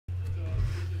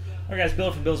All right, guys,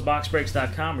 Bill from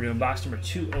BillsBoxBreaks.com. We're doing box number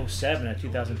 207 at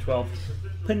 2012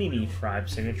 Panini Prime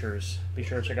Signatures. Be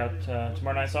sure to check out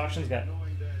tomorrow night's auctions. Got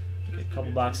a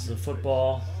couple boxes of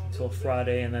football until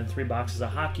Friday, and then 3 boxes of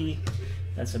hockey,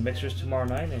 and some mixers tomorrow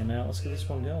night. And let's get this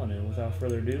one going. And without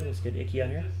further ado, let's get Icky out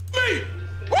here. Me!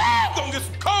 Woo! Gonna get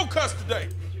some cold cuts today.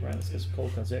 All right, let's get some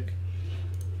cold cuts, Ick.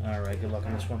 All right, good luck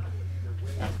on this one.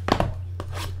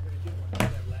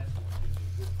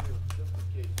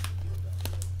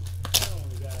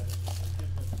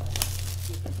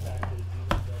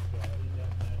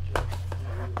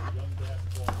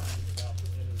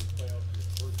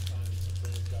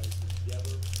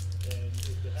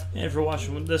 And if you're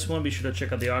watching this one, be sure to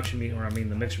check out the auction meet, or the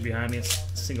mixer behind me. It's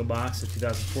a single box of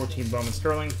 2014 Bowman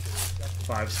Sterling,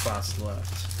 5 spots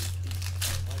left.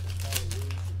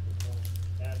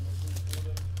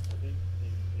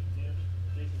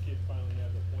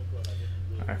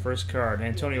 All right, first card,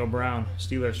 Antonio Brown,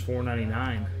 Steelers,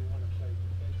 $4.99.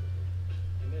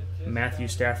 Matthew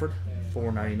Stafford,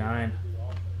 $4.99.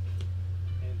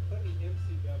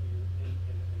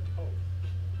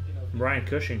 Brian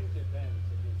Cushing,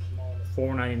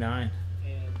 $4.99.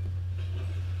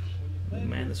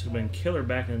 Man, this would have been killer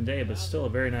back in the day, but still a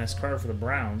very nice card for the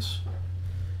Browns.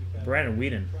 Brandon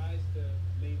Whedon,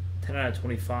 10 out of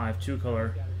 25,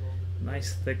 2-color,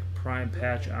 nice thick prime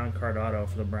patch on-card auto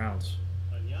for the Browns.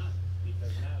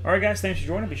 All right, guys, thanks for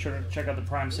joining. Be sure to check out the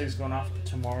Prime Sigs going off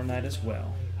tomorrow night as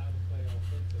well.